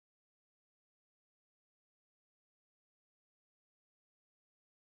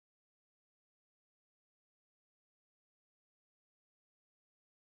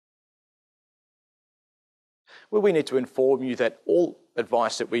where we need to inform you that all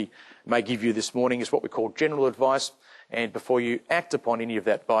advice that we may give you this morning is what we call general advice, and before you act upon any of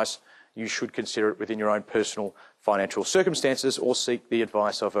that advice, you should consider it within your own personal financial circumstances or seek the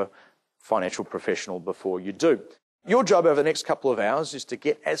advice of a financial professional before you do. Your job over the next couple of hours is to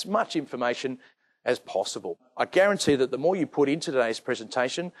get as much information as possible. I guarantee that the more you put into today's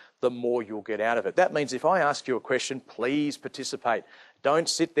presentation, the more you'll get out of it. That means if I ask you a question, please participate. Don't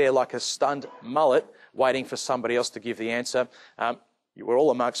sit there like a stunned mullet waiting for somebody else to give the answer. We're all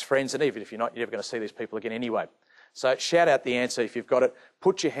amongst friends, and even if you're not, you're never going to see these people again anyway. So shout out the answer if you've got it,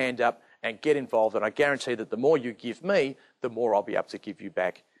 put your hand up and get involved, and I guarantee that the more you give me, the more I'll be able to give you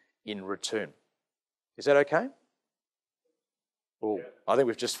back in return. Is that okay? Oh, I think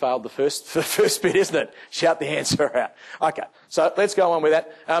we've just failed the first bit, isn't it? Shout the answer out. Okay, so let's go on with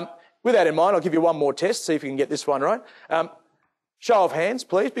that. With that in mind, I'll give you one more test, see if you can get this one right. Show of hands,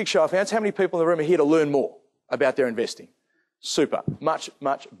 please, big show of hands. How many people in the room are here to learn more about their investing? Super, much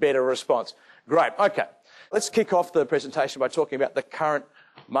better response. Great, okay. Let's kick off the presentation by talking about the current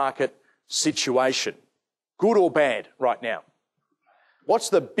market situation. Good or bad right now? What's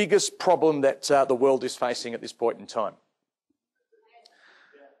the biggest problem that the world is facing at this point in time?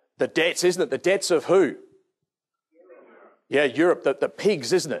 The debts, isn't it? The debts of who? Yeah, Europe, the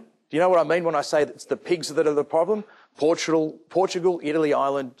pigs, isn't it? Do you know what I mean when I say that it's the pigs that are the problem? Portugal, Italy,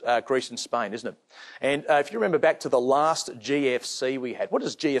 Ireland, Greece and Spain, isn't it? And if you remember back to the last GFC we had, what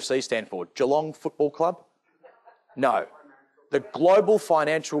does GFC stand for? Geelong Football Club? No. The global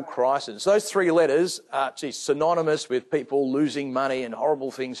financial crisis. Those three letters are synonymous with people losing money and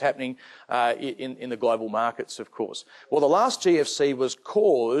horrible things happening in the global markets, of course. Well, the last GFC was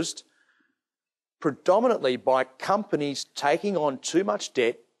caused predominantly by companies taking on too much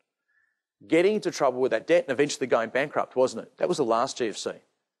debt, getting into trouble with that debt and eventually going bankrupt, wasn't it? That was the last GFC.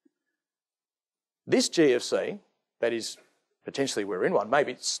 This GFC, that is potentially we're in one,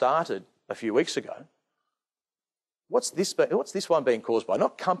 maybe it started a few weeks ago. What's this one being caused by?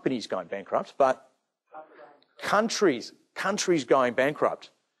 Not companies going bankrupt, but countries going bankrupt.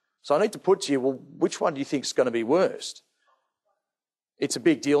 So I need to put to you, well, which one do you think is going to be worst? It's a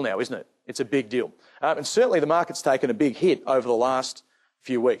big deal now, isn't it? It's a big deal. And certainly the market's taken a big hit over the last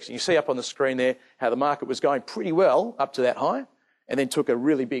few weeks. And you see up on the screen there how the market was going pretty well up to that high and then took a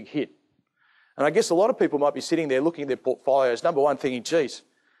really big hit. And I guess a lot of people might be sitting there looking at their portfolios, number one, thinking, geez,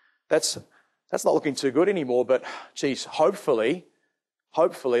 that's not looking too good anymore, but geez, hopefully,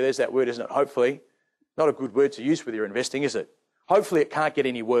 there's that word, isn't it? Hopefully, not a good word to use with your investing, is it? Hopefully it can't get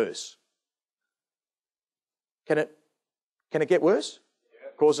any worse. Can it get worse? Yeah.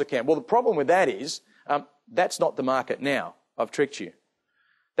 Of course it can. Well, the problem with that is, that's not the market now. I've tricked you.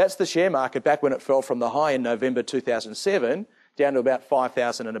 That's the share market back when it fell from the high in November 2007 down to about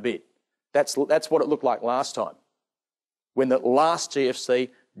 5,000 and a bit. That's what it looked like last time, when the last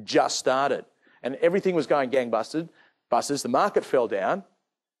GFC just started. And everything was going gangbusters. The market fell down,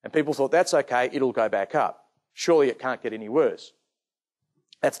 and people thought, that's okay, it'll go back up. Surely it can't get any worse.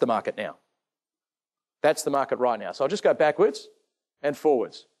 That's the market now. That's the market right now. So I'll just go backwards and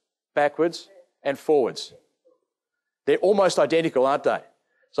forwards. Backwards and forwards. They're almost identical, aren't they?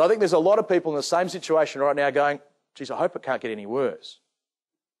 So I think there's a lot of people in the same situation right now going, geez, I hope it can't get any worse.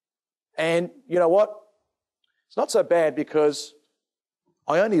 And you know what? It's not so bad because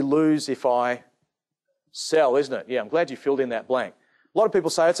I only lose if I sell, isn't it? Yeah, I'm glad you filled in that blank. A lot of people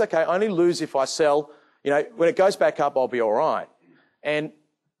say, it's okay, I only lose if I sell. You know, when it goes back up, I'll be all right. And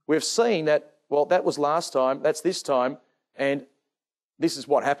we've seen that, well, that was last time, that's this time, and this is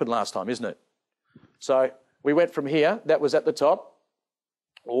what happened last time, isn't it? So we went from here, that was at the top,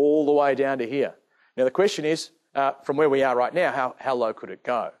 all the way down to here. Now the question is, from where we are right now, how low could it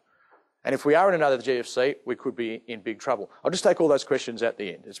go? And if we are in another GFC, we could be in big trouble. I'll just take all those questions at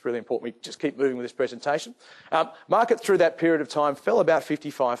the end. It's really important we just keep moving with this presentation. Market through that period of time fell about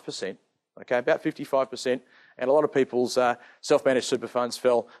 55%, okay, about 55%, and a lot of people's self-managed super funds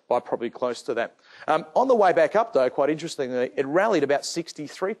fell by probably close to that. On the way back up, though, quite interestingly, it rallied about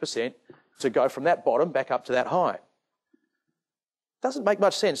 63% to go from that bottom back up to that high. Doesn't make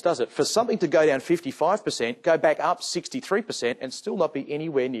much sense, does it? For something to go down 55%, go back up 63% and still not be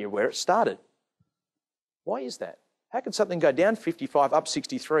anywhere near where it started. Why is that? How can something go down 55, up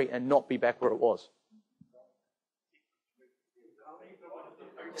 63 and not be back where it was?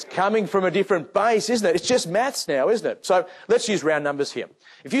 It's coming from a different base, isn't it? It's just maths now, isn't it? So let's use round numbers here.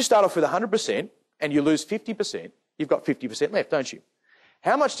 If you start off with 100% and you lose 50%, you've got 50% left, don't you?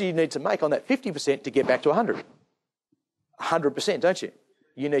 How much do you need to make on that 50% to get back to 100? 100%, don't you?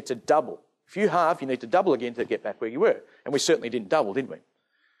 You need to double. If you halve, you need to double again to get back where you were. And we certainly didn't double, did we?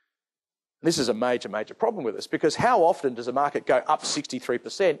 This is a major, major problem with us, because how often does a market go up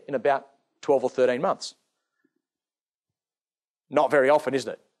 63% in about 12 or 13 months? Not very often,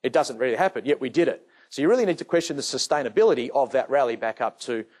 isn't it? It doesn't really happen, yet we did it. So you really need to question the sustainability of that rally back up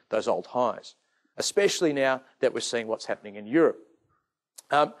to those old highs, especially now that we're seeing what's happening in Europe.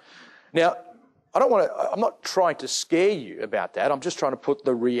 Now, I'm not trying to scare you about that. I'm just trying to put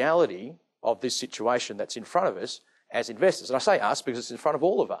the reality of this situation that's in front of us as investors. And I say us because it's in front of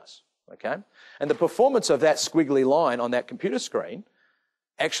all of us, okay? And the performance of that squiggly line on that computer screen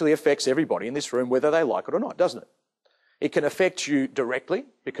actually affects everybody in this room, whether they like it or not, doesn't it? It can affect you directly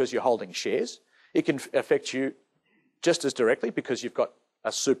because you're holding shares. It can affect you just as directly because you've got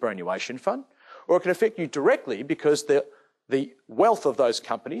a superannuation fund, or it can affect you directly because the wealth of those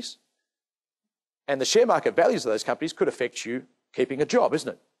companies and the share market values of those companies could affect you keeping a job, isn't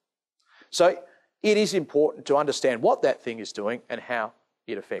it? So it is important to understand what that thing is doing and how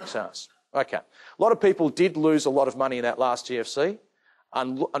it affects us. Okay, a lot of people did lose a lot of money in that last GFC.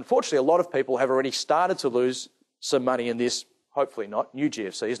 Unfortunately, a lot of people have already started to lose some money in this, hopefully not, new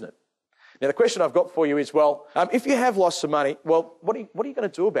GFC, isn't it? Now, the question I've got for you is, well, if you have lost some money, well, what are you going to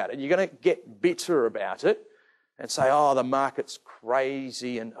do about it? You're going to get bitter about it and say, oh, the market's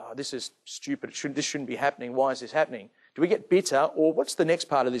crazy and oh, this is stupid. This shouldn't be happening. Why is this happening? Do we get bitter, or what's the next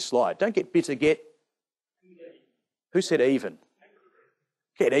part of this slide? Don't get bitter, get... Who said even?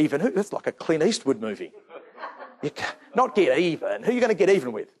 Get even? That's like a Clint Eastwood movie. Not get even. Who are you going to get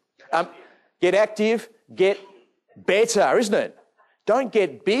even with? Get active, get better, isn't it? Don't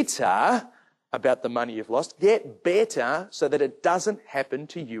get bitter about the money you've lost. Get better so that it doesn't happen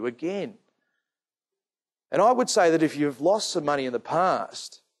to you again. And I would say that if you've lost some money in the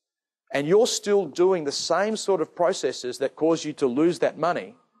past and you're still doing the same sort of processes that cause you to lose that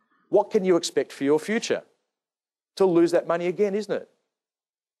money, what can you expect for your future? To lose that money again, isn't it?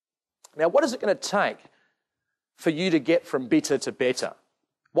 Now, what is it going to take for you to get from bitter to better?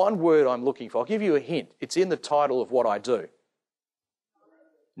 One word I'm looking for. I'll give you a hint. It's in the title of what I do.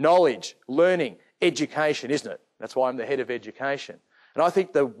 Knowledge, learning, education, isn't it? That's why I'm the head of education. And I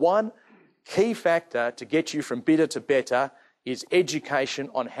think the one key factor to get you from bitter to better is education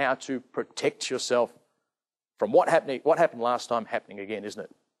on how to protect yourself from what happened last time happening again, isn't it?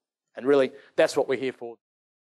 And really, that's what we're here for.